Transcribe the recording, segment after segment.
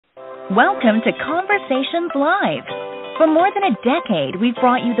Welcome to Conversations Live. For more than a decade, we've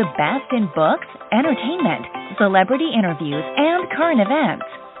brought you the best in books, entertainment, celebrity interviews, and current events.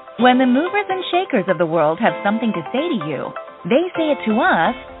 When the movers and shakers of the world have something to say to you, they say it to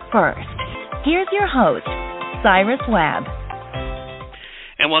us first. Here's your host, Cyrus Webb.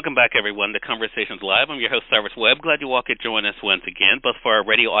 And welcome back, everyone, to Conversations Live. I'm your host, Cyrus Webb. Glad you all could join us once again, both for our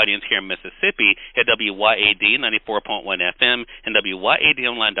radio audience here in Mississippi at WYAD 94.1 FM and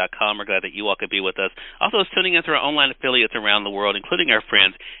WYADonline.com. We're glad that you all could be with us. Also, tuning in through our online affiliates around the world, including our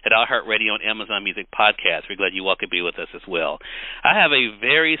friends at iHeartRadio and Amazon Music Podcasts. We're glad you all could be with us as well. I have a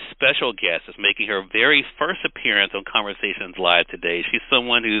very special guest that's making her very first appearance on Conversations Live today. She's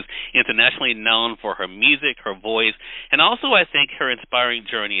someone who's internationally known for her music, her voice, and also, I think, her inspiring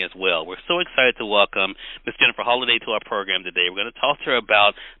journey as well. We're so excited to welcome Miss Jennifer Holliday to our program today. We're going to talk to her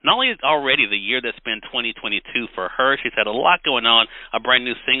about not only already the year that's been 2022 for her. She's had a lot going on, a brand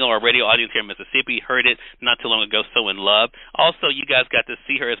new single. Our radio audience here in Mississippi heard it not too long ago, So in Love. Also, you guys got to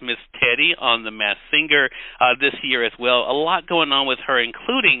see her as Miss Teddy on The Masked Singer this year as well. A lot going on with her,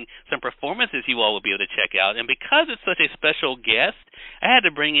 including some performances you all will be able to check out. And because it's such a special guest, I had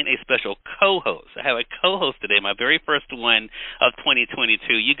to bring in a special co-host. I have a co-host today, my very first one of 2022.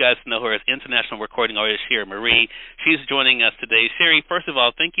 You guys know her as international recording artist Cheri Maree. She's joining us today. Cheri, first of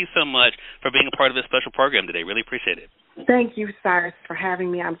all, thank you so much for being a part of this special program today. Really appreciate it. Thank you, Cyrus, for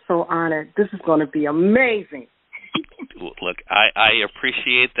having me. I'm so honored. This is going to be amazing. Look, I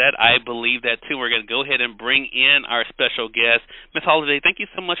appreciate that. I believe that, too. We're going to go ahead and bring in our special guest. Miss Holliday, thank you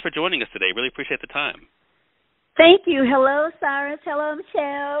so much for joining us today. Really appreciate the time. Thank you. Hello, Cyrus. Hello,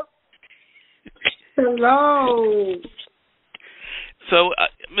 Michelle. Hello. So,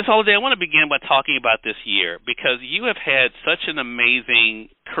 Ms. Holliday, I want to begin by talking about this year because you have had such an amazing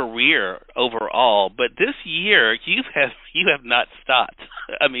career overall, but this year you have not stopped.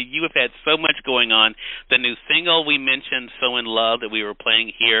 I mean, you have had so much going on. The new single we mentioned, So in Love, that we were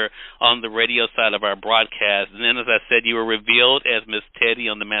playing here on the radio side of our broadcast, and then, as I said, you were revealed as Miss Teddy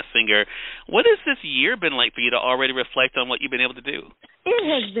on The Masked Singer. What has this year been like for you to already reflect on what you've been able to do? It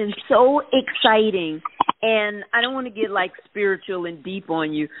has been so exciting, and I don't want to get like spiritual and deep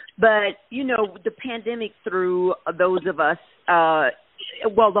on you, but you know, the pandemic threw those of us,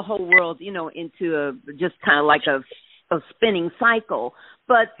 the whole world, into just kind of like a spinning cycle.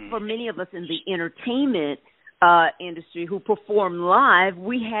 But for many of us in the entertainment industry who perform live,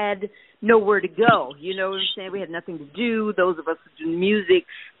 we had nowhere to go. You know what I'm saying? We had nothing to do. Those of us who do music,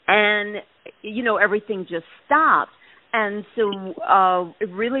 and everything just stopped. And so it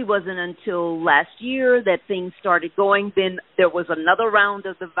really wasn't until last year that things started going. Then there was another round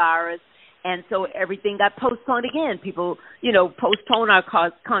of the virus, and so everything got postponed again. People, postpone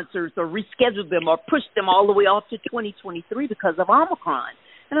our concerts or reschedule them or push them all the way off to 2023 because of Omicron.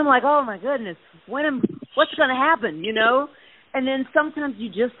 And I'm like, oh, my goodness, what's going to happen, And then sometimes you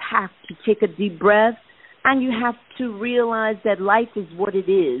just have to take a deep breath, and you have to realize that life is what it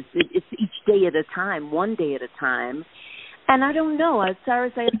is. It's each day at a time, one day at a time. And I don't know,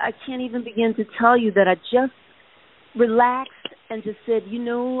 Cyrus, I can't even begin to tell you that I just relaxed and just said,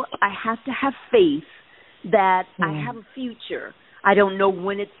 I have to have faith that I have a future. I don't know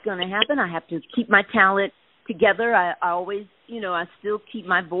when it's going to happen. I have to keep my talent together. I always, I still keep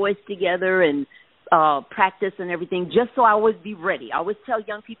my voice together and practice and everything just so I always be ready. I always tell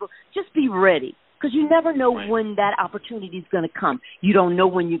young people, just be ready. Because you never know when that opportunity is going to come. You don't know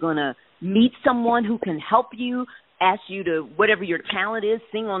when you're going to meet someone who can help you, ask you to, whatever your talent is,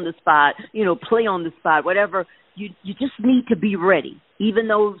 sing on the spot, play on the spot, whatever. You just need to be ready, even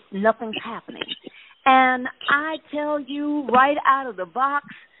though nothing's happening. And I tell you, right out of the box,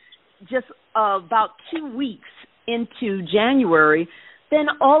 just about 2 weeks into January, then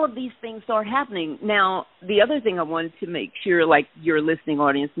all of these things start happening. Now, the other thing I wanted to make sure, like your listening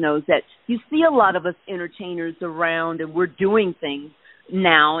audience knows, that you see a lot of us entertainers around, and we're doing things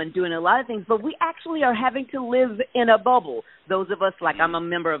now and doing a lot of things, but we actually are having to live in a bubble. Those of us, like I'm a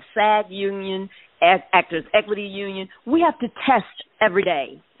member of SAG Union, Actors Equity Union, we have to test every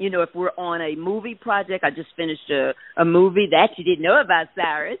day. If we're on a movie project, I just finished a movie that you didn't know about,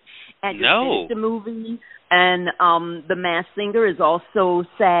 Cyrus. And just finished a movie. And The Masked Singer is also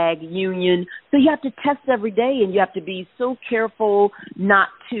SAG Union. So you have to test every day, and you have to be so careful not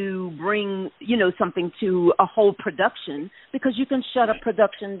to bring, something to a whole production, because you can shut a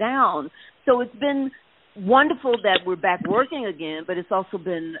production down. So it's been wonderful that we're back working again, but it's also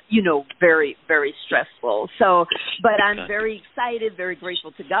been, very, very stressful. So, but I'm very excited, very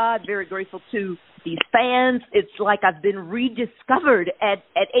grateful to God, very grateful to these fans. It's like I've been rediscovered at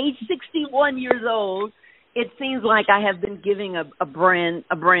age 61 years old. it seems like I have been giving a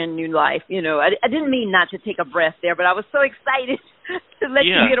brand new life. You know, I didn't mean not to take a breath there, but I was so excited to let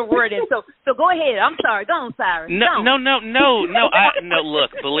you get a word in. So go ahead. I'm sorry. Go on, Cyrus. No.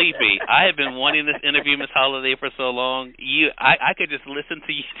 Look, believe me, I have been wanting this interview, Miss Holliday, for so long. I could just listen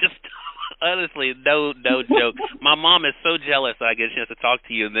to you just. Honestly, no joke. My mom is so jealous that I get a chance to talk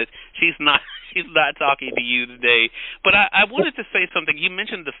to you, and that she's not talking to you today. But I wanted to say something. You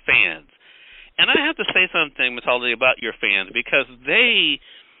mentioned the fans, and I have to say something, Ms. Holliday, about your fans, because they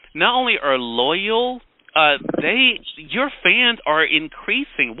not only are loyal, your fans are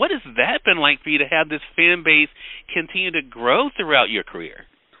increasing. What has that been like for you to have this fan base continue to grow throughout your career?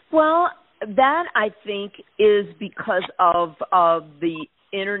 Well, that I think is because of the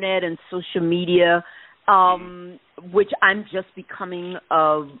internet and social media, which I'm just becoming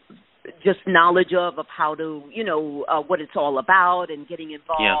just knowledge of how to, what it's all about and getting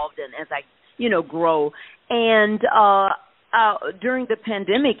involved and as I, grow. And during the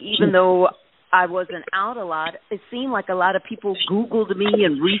pandemic, even though I wasn't out a lot, it seemed like a lot of people Googled me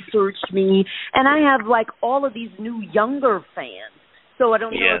and researched me. And I have like all of these new younger fans. So I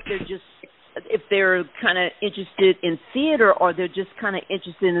don't know if they're kind of interested in theater or they're just kind of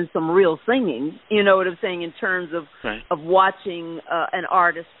interested in some real singing, you know what I'm saying, in terms of watching an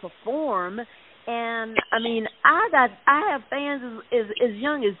artist perform. And I mean, I have fans as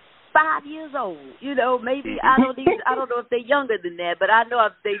young as 5 years old, maybe I don't know if they're younger than that, but I know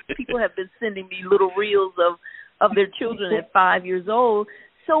people have been sending me little reels of their children at 5 years old.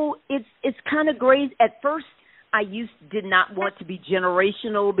 So it's kind of great. At first I did not want to be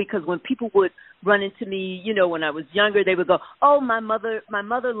generational, because when people would run into me, when I was younger, they would go, "Oh, my mother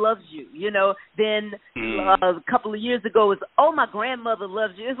loves you," Then a couple of years ago, it was, "Oh, my grandmother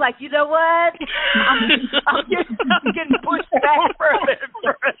loves you." It's like, you know what? I'm getting pushed back further and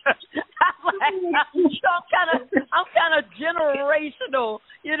further. I'm kind of generational,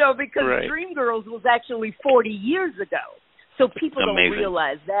 because Dreamgirls was actually 40 years ago. So people don't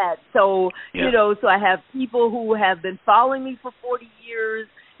realize that. So, so I have people who have been following me for 40 years,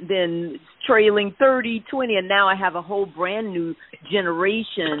 then trailing 30, 20, and now I have a whole brand new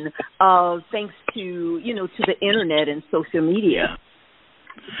generation thanks to, to the internet and social media.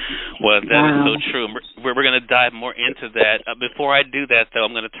 Well, that is so true. We're going to dive more into that. Before I do that, though,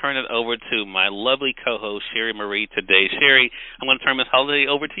 I'm going to turn it over to my lovely co-host, Cheri Maree, today. Cheri, I'm going to turn Ms. Holliday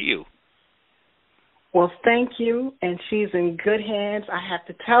over to you. Well, thank you, and she's in good hands. I have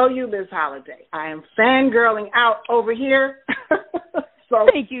to tell you, Ms. Holliday, I am fangirling out over here. So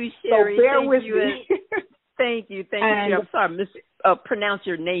thank you, Cheri. So bear with me. Thank you. I'm sorry, I mispronounced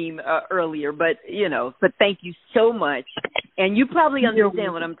your name earlier, but thank you so much. And you probably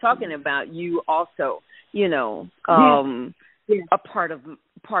understand what I'm talking about. You also, a part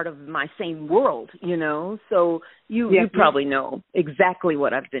of my same world, So you probably know exactly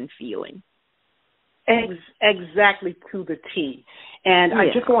what I've been feeling. Exactly to the T. And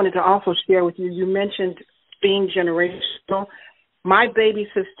I just wanted to also share with you, you mentioned being generational. My baby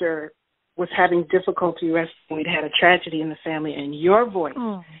sister was having difficulty resting. We'd had a tragedy in the family, and your voice,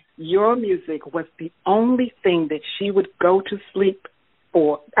 your music was the only thing that she would go to sleep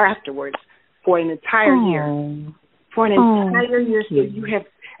for afterwards for an entire year. For an entire year. So you have,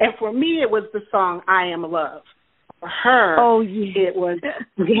 and for me, it was the song "I Am Love." For her, it was,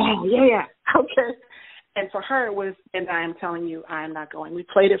 okay. And for her, it was, and I am telling you, I am not going. We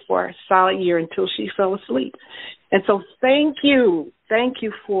played it for a solid year until she fell asleep. And so thank you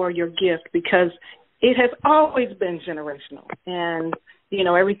for your gift, because it has always been generational. And,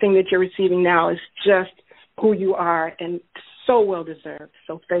 everything that you're receiving now is just who you are and so well-deserved.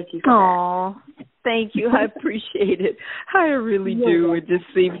 So thank you for that. Thank you. I appreciate it. I really do. It just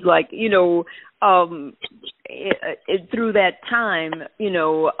seems like, through that time,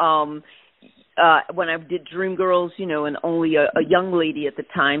 when I did Dreamgirls, and only a young lady at the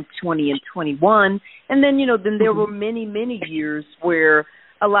time, 20 and 21. And then, then there were many, many years where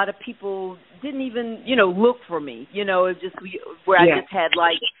a lot of people didn't even, look for me, I just had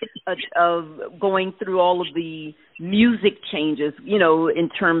going through all of the music changes, in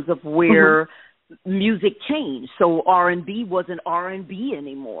terms of where music changed. So R&B wasn't R&B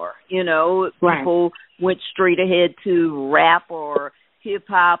anymore, People went straight ahead to rap or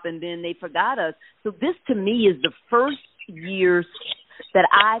hip-hop, and then they forgot us. So this, to me, is the first year that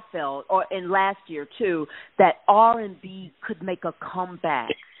I felt, and last year, too, that R&B could make a comeback.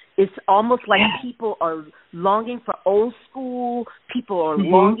 It's almost like people are longing for old school. People are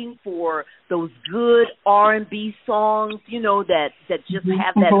longing for those good R&B songs, that just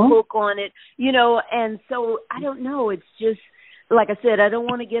have that hook on it, And so, I don't know, it's just like I said, I don't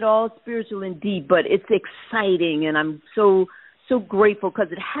want to get all spiritual and deep, but it's exciting, and I'm so grateful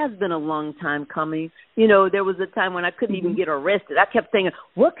because it has been a long time coming. You know, there was a time when I couldn't even get arrested. I kept thinking,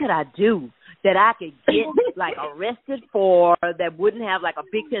 what could I do that I could get, like, arrested for that wouldn't have, like, a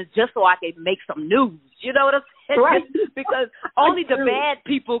big sense just so I could make some news? You know what I'm saying? Right. Because only the bad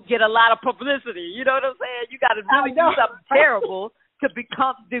people get a lot of publicity. You know what I'm saying? You got to really do something terrible to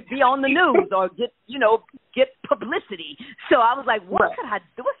be on the news or get publicity. So I was like, what could I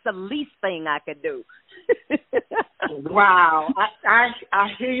do? What's the least thing I could do? Wow. I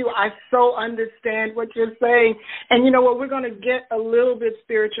hear you. I so understand what you're saying. And you know what? We're going to get a little bit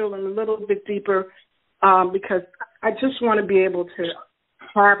spiritual and a little bit deeper because I just want to be able to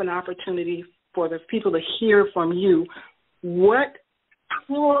have an opportunity for the people to hear from you.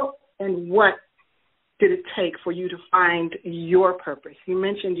 How and what did it take for you to find your purpose? You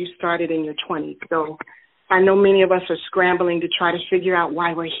mentioned you started in your 20s, so I know many of us are scrambling to try to figure out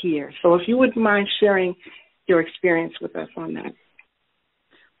why we're here. So if you wouldn't mind sharing your experience with us on that.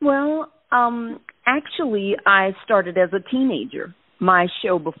 Well, actually, I started as a teenager. My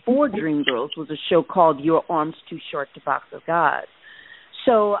show before Dreamgirls was a show called Your Arms Too Short to Box with God.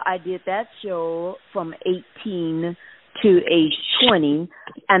 So I did that show from 18 to age 20,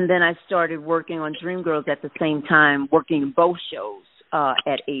 and then I started working on Dreamgirls at the same time, working in both shows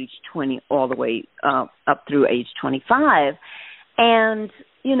at age 20 all the way up through age 25. And,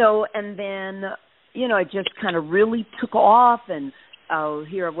 and then, it just kind of really took off, and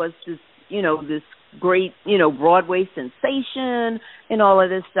here I was this great, Broadway sensation and all of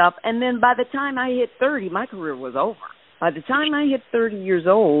this stuff. And then by the time I hit 30, my career was over. By the time I hit 30 years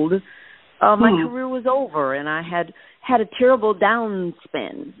old, my career was over, and I had a terrible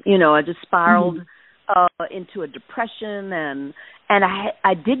downspin. I just spiraled into a depression, and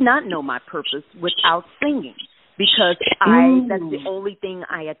I did not know my purpose without singing because that's the only thing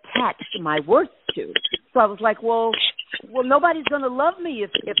I attached my worth to. So I was like, well, nobody's going to love me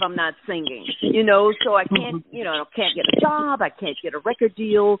if I'm not singing, so I can't, I can't get a job, I can't get a record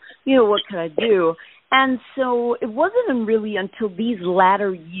deal, what can I do? And so it wasn't really until these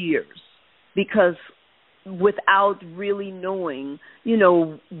latter years, because without really knowing,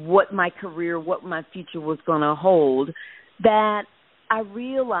 what my career, what my future was going to hold, that I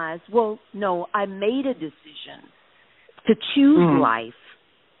realized, I made a decision to choose life,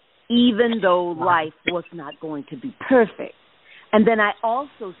 even though life was not going to be perfect. And then I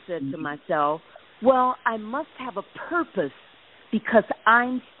also said to myself, I must have a purpose because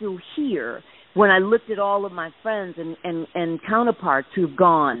I'm still here. When I looked at all of my friends and counterparts who've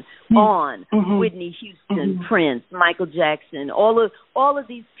gone on, Whitney Houston, Prince, Michael Jackson, all of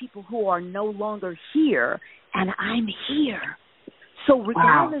these people who are no longer here, and I'm here. So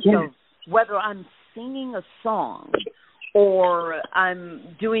regardless of whether I'm singing a song or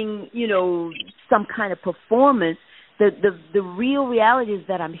I'm doing, some kind of performance, the real reality is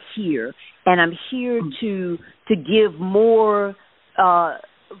that I'm here, and I'm here to give more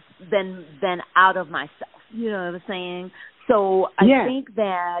than out of myself. You know what I'm saying? So I think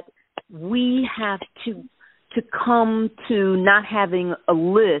that we have to come to not having a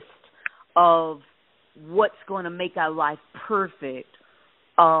list of what's going to make our life perfect,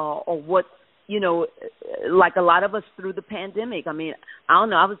 or what, like a lot of us through the pandemic. I mean, I don't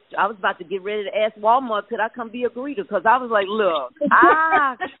know. I was about to get ready to ask Walmart, could I come be a greeter? Because I was like, look,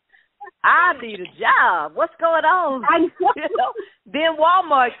 I need a job. What's going on? Then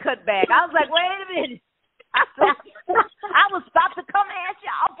Walmart cut back. I was like, wait a minute. I was about to come ask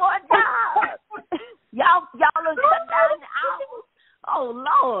y'all for a job. Y'all are shut down the hours. Oh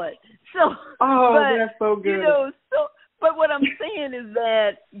Lord. That's so good. But what I'm saying is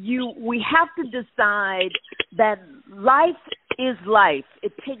that we have to decide that life is life.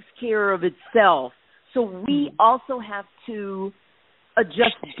 It takes care of itself. So we also have to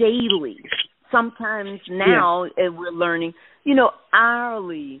adjust daily. Sometimes now we're learning,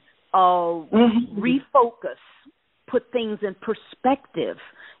 hourly, refocus, put things in perspective.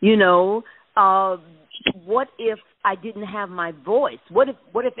 What if I didn't have my voice? What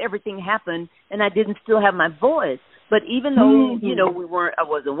if everything happened and I didn't still have my voice? But even though I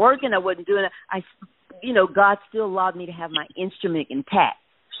wasn't working, I wasn't doing it. God still allowed me to have my instrument intact.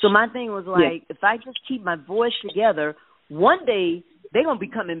 So my thing was like, if I just keep my voice together, one day they're gonna be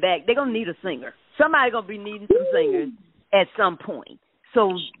coming back. They're gonna need a singer. Somebody gonna be needing some singers at some point.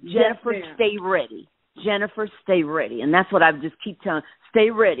 So Jennifer, stay ready. Jennifer, stay ready. And that's what I just keep telling. Stay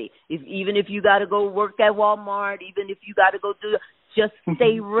ready. Even if you got to go work at Walmart, even if you got to go do, just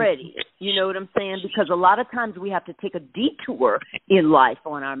stay ready. You know what I'm saying? Because a lot of times we have to take a detour in life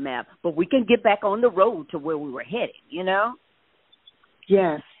on our map, but we can get back on the road to where we were headed,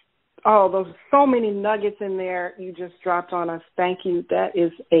 Yes. Oh, those are so many nuggets in there you just dropped on us. Thank you.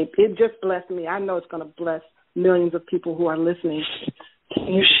 It just blessed me. I know it's going to bless millions of people who are listening. Can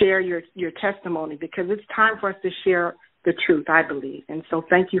you share your testimony? Because it's time for us to share the truth, I believe. And so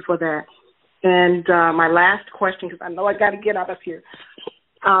thank you for that. And my last question, because I know I got to get out of here.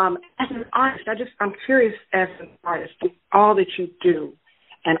 As an artist, I'm curious, as an artist, all that you do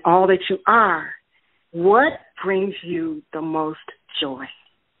and all that you are, what brings you the most joy?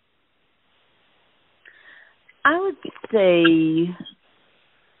 I would say,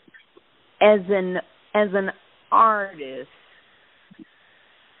 as an artist,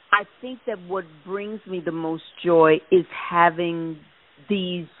 I think that what brings me the most joy is having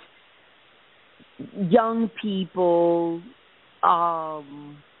these young people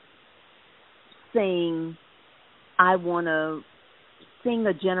saying, I want to sing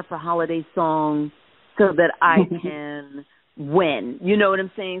a Jennifer Holliday song so that I can win. You know what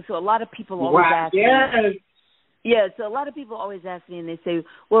I'm saying? So a lot of people always ask me. Yeah, so a lot of people always ask me, and they say,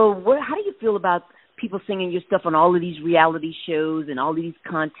 well, how do you feel about people singing your stuff on all of these reality shows and all these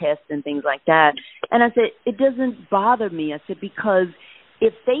contests and things like that? And I said, it doesn't bother me. I said, because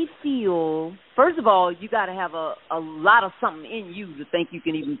if they feel, first of all, you got to have a lot of something in you to think you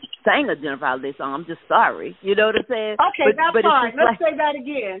can even sing a Jennifer Holliday song. I'm just sorry. You know what I'm saying? Okay, that's fine. Let's say that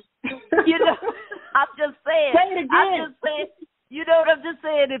again. You know, I'm just saying. Say it again. I'm just saying. You know what I'm just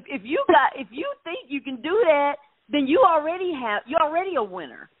saying? If you think you can do that, then you're already a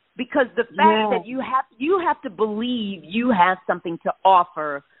winner, because the fact that you have to believe you have something to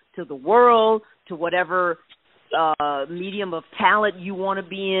offer to the world, to whatever medium of talent you want to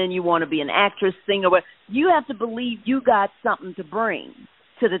be in. You want to be an actress, singer, whatever. You have to believe you got something to bring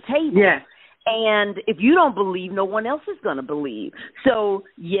to the table. Yes. And if you don't believe, no one else is going to believe. So,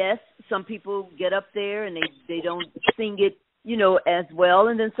 yes, some people get up there and they don't sing it, you know, as well.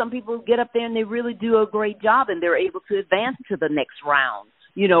 And then some people get up there and they really do a great job and they're able to advance to the next round,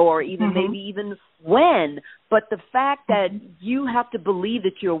 you know, or even maybe even win. But the fact that you have to believe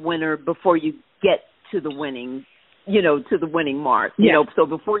that you're a winner before you get to the winning, you know, to the winning mark, you know, so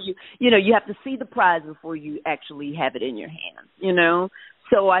before you have to see the prize before you actually have it in your hands, you know.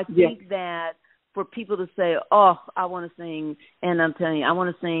 So I think that for people to say, oh, I want to sing, and I'm telling you, I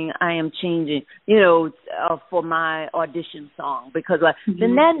want to sing I Am Changing, you know, for my audition song, because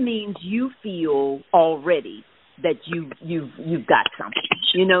then that means you feel already that you've got something,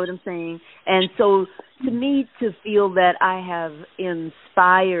 you know what I'm saying? And so to me, to feel that I have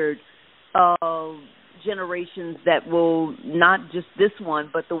inspired generations that will, not just this one,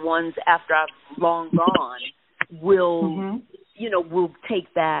 but the ones after I've long gone, will you know, we'll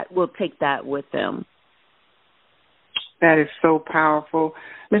take that with them. That is so powerful.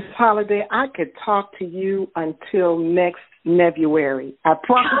 Ms. Holliday, I could talk to you until next Nebuary. I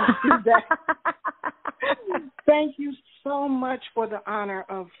promise you that. Thank you so much for the honor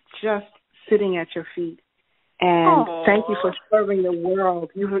of just sitting at your feet. And thank you for serving the world.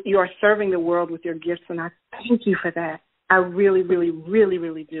 You are serving the world with your gifts, and I thank you for that. I really, really, really,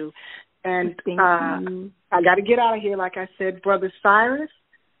 really do. And I got to get out of here. Like I said, Brother Cyrus,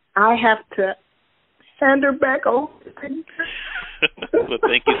 I have to send her back over. Well,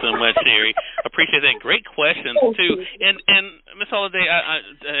 thank you so much, Cheri. Appreciate that. Great questions, too. And Ms. Holliday,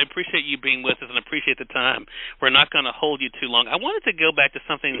 I appreciate you being with us and appreciate the time. We're not going to hold you too long. I wanted to go back to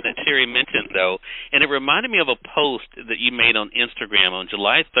something that Cheri mentioned, though, and it reminded me of a post that you made on Instagram on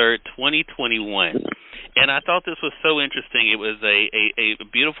July 3rd, 2021. And I thought this was so interesting. It was a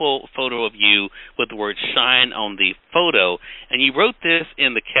beautiful photo of you with the word shine on the photo. And you wrote this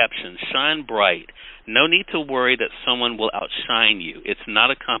in the caption, shine bright. No need to worry that someone will outshine you. It's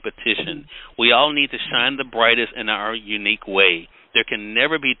not a competition. We all need to shine the brightest in our unique way. There can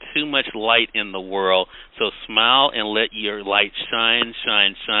never be too much light in the world, so smile and let your light shine,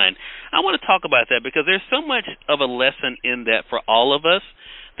 shine, shine. I want to talk about that because there's so much of a lesson in that for all of us,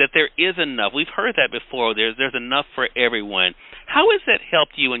 that there is enough. We've heard that before. There's enough for everyone. How has that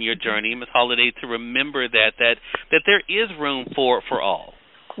helped you in your journey, Ms. Holliday, to remember that there is room for all?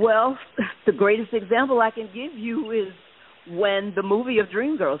 Well, the greatest example I can give you is when the movie of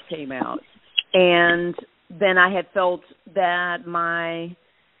Dreamgirls came out. And then I had felt that my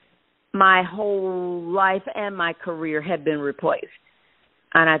whole life and my career had been replaced.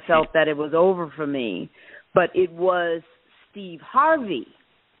 And I felt that it was over for me. But it was Steve Harvey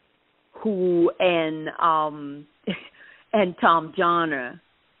who and Tom Joyner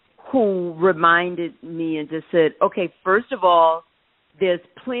who reminded me and just said, okay, first of all, there's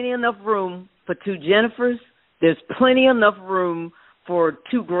plenty enough room for two Jennifers. There's plenty enough room for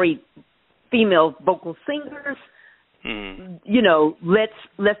two great female vocal singers. You know,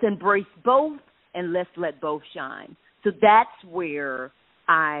 let's embrace both and let's let both shine. So that's where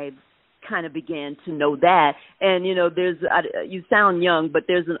I kind of began to know that. And, you know, you sound young, but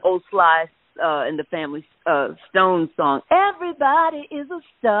there's an old Sly in the Family Stone song, everybody is a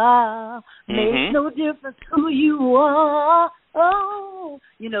star, makes no difference who you are. Oh,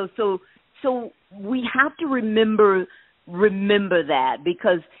 you know, so we have to remember that,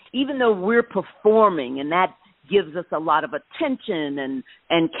 because even though we're performing and that gives us a lot of attention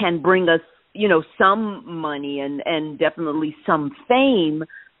and can bring us, you know, some money and definitely some fame,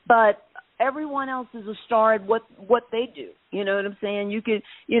 but everyone else is a star at what they do. You know what I'm saying? You could,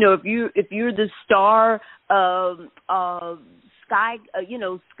 you know, if you're the star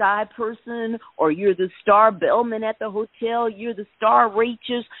sky person, or you're the star bellman at the hotel, you're the star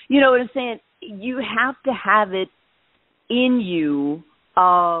waitress. You know what I'm saying? You have to have it in you,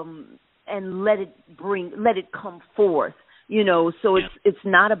 and let it come forth. You know, so it's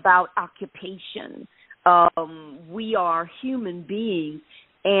not about occupation. We are human beings,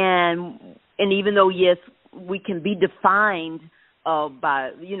 and even though, yes, we can be defined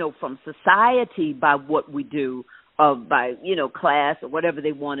by, you know, from society by what we do, by, you know, class or whatever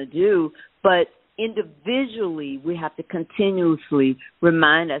they want to do, but individually we have to continuously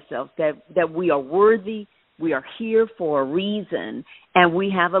remind ourselves that we are worthy, we are here for a reason, and we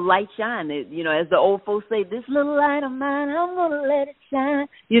have a light shine. You know, as the old folks say, this little light of mine, I'm going to let it shine.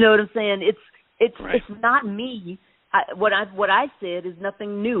 You know what I'm saying? It's not me. What I said is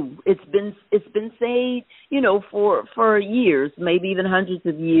nothing new. It's been said, you know, for years, maybe even hundreds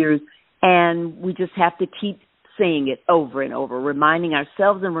of years, and we just have to keep saying it over and over, reminding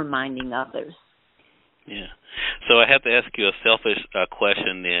ourselves and reminding others. Yeah. So I have to ask you a selfish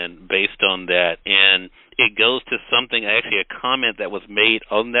question then, based on that, and it goes to something, actually a comment that was made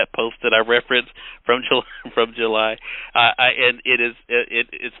on that post that I referenced from July, and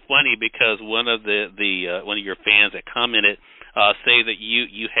it's funny because one of your fans that commented say that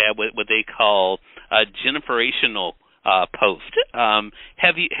you have what they call a generational post.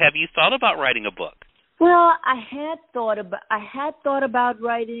 Have you thought about writing a book? Well, I had thought about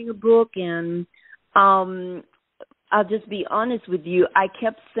writing a book, and I'll just be honest with you. I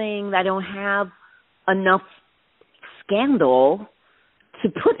kept saying that I don't have enough scandal to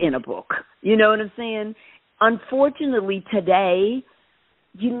put in a book. You know what I'm saying? Unfortunately, today,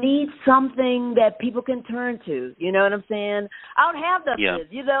 you need something that people can turn to. You know what I'm saying? I don't have nothing. Yeah.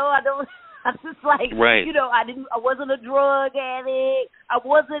 You know, I don't. I'm just like, you know, I wasn't a drug addict. I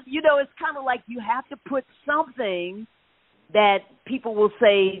wasn't, you know, it's kind of like you have to put something that people will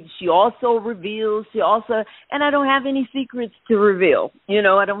say, she also reveals, and I don't have any secrets to reveal. You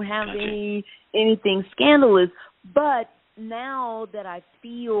know, I don't have anything scandalous. But now that I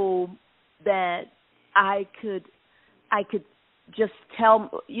feel that I could just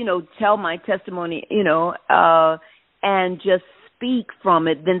tell my testimony, you know, and just speak from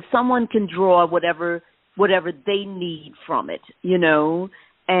it, then someone can draw whatever they need from it, you know.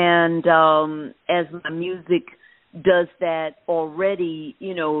 And as my music does that already,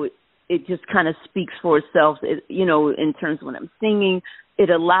 you know, it just kind of speaks for itself, you know, in terms of when I'm singing. It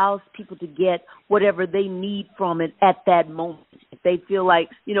allows people to get whatever they need from it at that moment. If they feel like,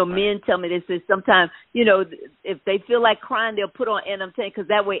 you know, men tell me, they say sometimes, you know, if they feel like crying, they'll put on And I'm Saying, because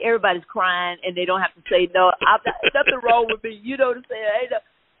that way everybody's crying and they don't have to say, no, nothing wrong with me. You know what I'm saying?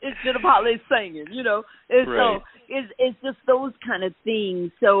 It's just Holliday singing, you know. And so it's just those kind of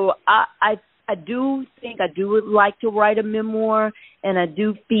things. So I do think I would like to write a memoir, and I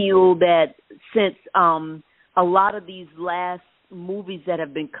do feel that since a lot of these last movies that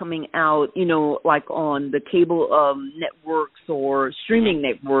have been coming out, you know, like on the cable networks or streaming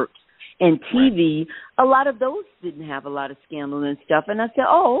networks and TV, a lot of those didn't have a lot of scandal and stuff. And I said,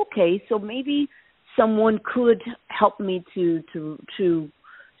 oh, okay, so maybe someone could help me to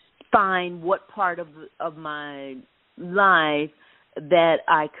find what part of my life that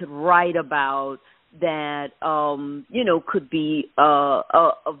I could write about that, you know, could be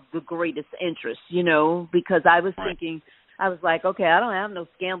of the greatest interest, you know, because I was thinking, I was like, okay, I don't have no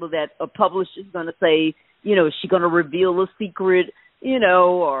scandal that a publisher's going to say, you know, is she going to reveal a secret, you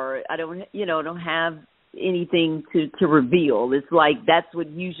know, or I don't have anything to reveal. It's like that's what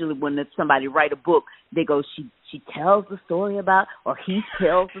usually when somebody write a book, they go, she tells the story about, or he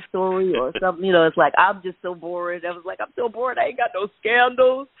tells the story or something, you know. It's like, I'm just so bored. I was like, I'm so bored. I ain't got no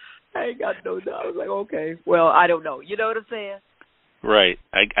scandals. I ain't got no. I was like, okay, well, I don't know. You know what I'm saying? Right.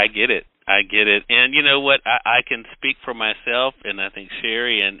 I get it. And you know what? I can speak for myself, and I think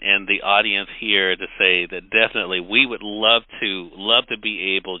Cheri and the audience here to say that definitely we would love to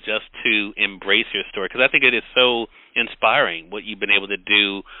be able just to embrace your story, because I think it is so inspiring what you've been able to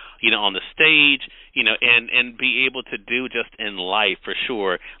do, on the stage, and be able to do just in life for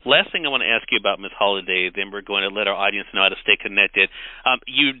sure. Last thing I want to ask you about Miss Holliday, then we're going to let our audience know how to stay connected.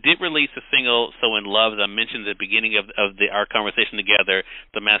 You did release a single, So in Love, that I mentioned at the beginning of our conversation together,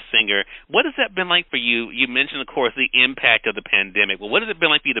 The Masked Singer. What has that been like for you? You mentioned, of course, the impact of the pandemic. Well, what has it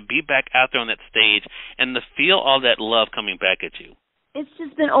been like for you to be back out there on that stage and to feel all that love coming back at you? It's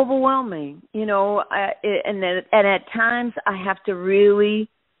just been overwhelming, and at times I have to really,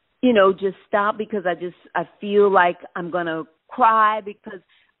 just stop because I feel like I'm gonna cry because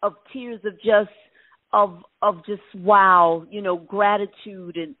of tears of just wow,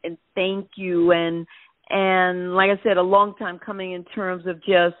 gratitude and thank you and like I said, a long time coming in terms of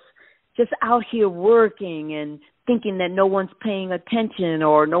just out here working and thinking that no one's paying attention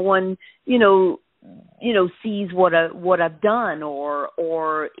or no one, sees what I've done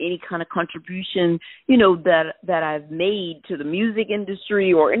or any kind of contribution, that I've made to the music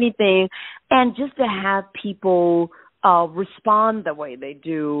industry or anything, and just to have people respond the way they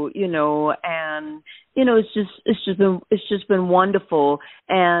do, and it's just been wonderful.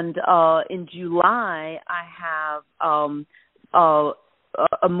 And in July I have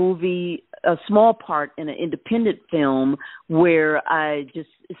a movie, a small part in an independent film where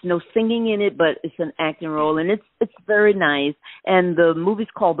it's no singing in it, but it's an acting role, and it's very nice. And the movie's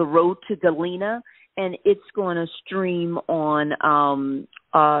called The Road to Galena, and it's going to stream on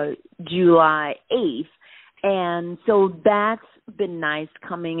July 8th. And so that's been nice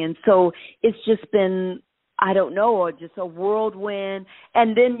coming. And so it's just been, I don't know, just a whirlwind.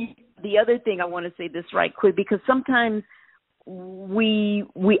 And then the other thing, I want to say this right quick, because sometimes we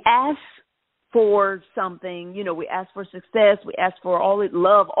ask for something, we ask for success, we ask for all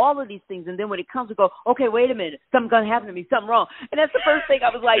love, all of these things, and then when it comes, we go, okay, wait a minute, something's going to happen to me, something wrong. And that's the first thing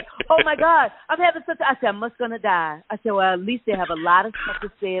I was like, oh my God, I'm having I said, I'm going to die. I said, well, at least they have a lot of stuff to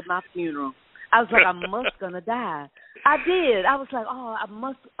say at my funeral. I was like, I'm going to die. I did. I was like,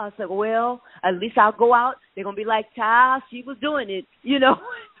 I said, well, at least I'll go out. They're going to be like, child, she was doing it,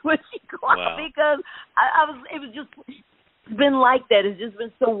 when she go out, because it was just, it's been like that. It's just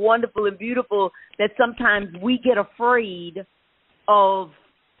been so wonderful and beautiful that sometimes we get afraid of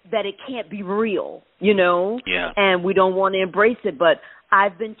that it can't be real, Yeah. And we don't want to embrace it. But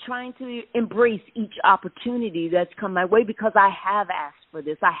I've been trying to embrace each opportunity that's come my way because I have asked for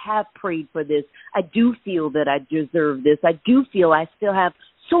this. I have prayed for this. I do feel that I deserve this. I do feel I still have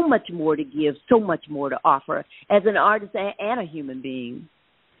so much more to give, so much more to offer as an artist and a human being.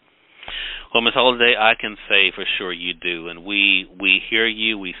 Well, Ms. Holliday, I can say for sure you do, and we hear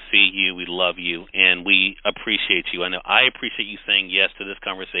you, we see you, we love you, and we appreciate you. I appreciate you saying yes to this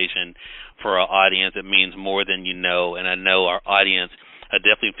conversation for our audience. It means more than you know, and I know our audience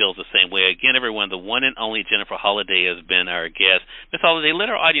definitely feels the same way. Again, everyone, the one and only Jennifer Holliday has been our guest. Ms. Holliday, let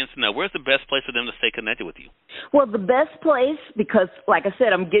our audience know, where's the best place for them to stay connected with you? Well, the best place, because, like I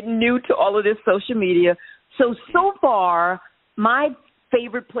said, I'm getting new to all of this social media. So far, my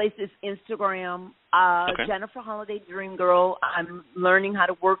favorite place is Instagram, okay. Jennifer Holliday Dream Girl. I'm learning how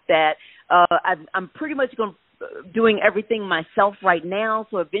to work that. I'm pretty much doing everything myself right now,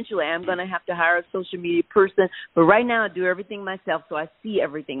 so eventually I'm going to have to hire a social media person. But right now I do everything myself, so I see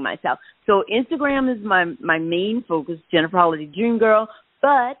everything myself. So Instagram is my main focus, Jennifer Holliday Dream Girl.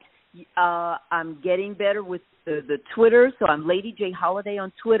 But I'm getting better with the Twitter, so I'm Lady J Holliday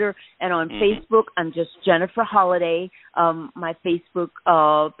on Twitter, and on Facebook I'm just Jennifer Holliday, my Facebook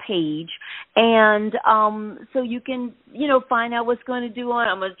page, and so you can find out what's going to do on.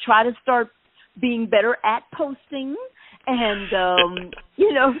 I'm going to try to start being better at posting, and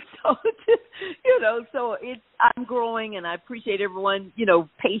so it's I'm growing, and I appreciate everyone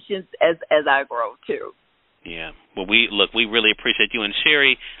patience as I grow too. Yeah. Well, we really appreciate you. And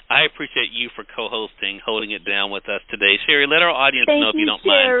Cheri, I appreciate you for co-hosting, holding it down with us today. Cheri, let our audience know, if you don't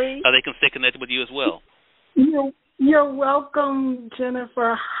mind, how they can stay connected with you as well. You're welcome,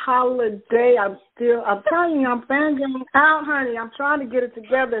 Jennifer Holliday. I'm telling you, I'm fangirling out, honey. I'm trying to get it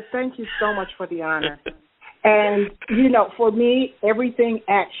together. Thank you so much for the honor. And, for me, everything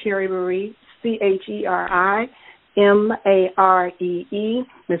at Cheri Maree, CheriMaree,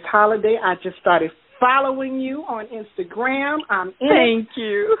 Miss Holliday. I just started following you on Instagram. I'm in. Thank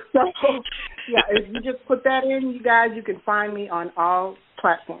you. So, if you just put that in, you guys, you can find me on all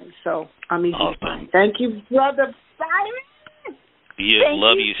platforms. So I'm easy to find. Thank you, Brother Cyrus.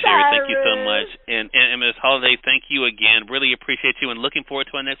 Love you, Cheri. Thank you so much. And Ms. Holliday, thank you again. Really appreciate you and looking forward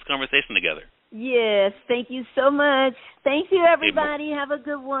to our next conversation together. Yes, thank you so much. Thank you, everybody. Have a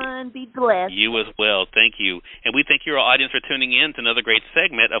good one. Be blessed. You as well. Thank you. And we thank your audience for tuning in to another great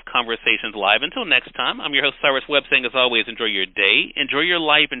segment of Conversations Live. Until next time, I'm your host, Cyrus Webb, saying as always, enjoy your day, enjoy your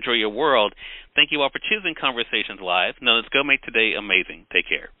life, enjoy your world. Thank you all for choosing Conversations Live. Now let's go make today amazing. Take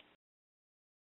care.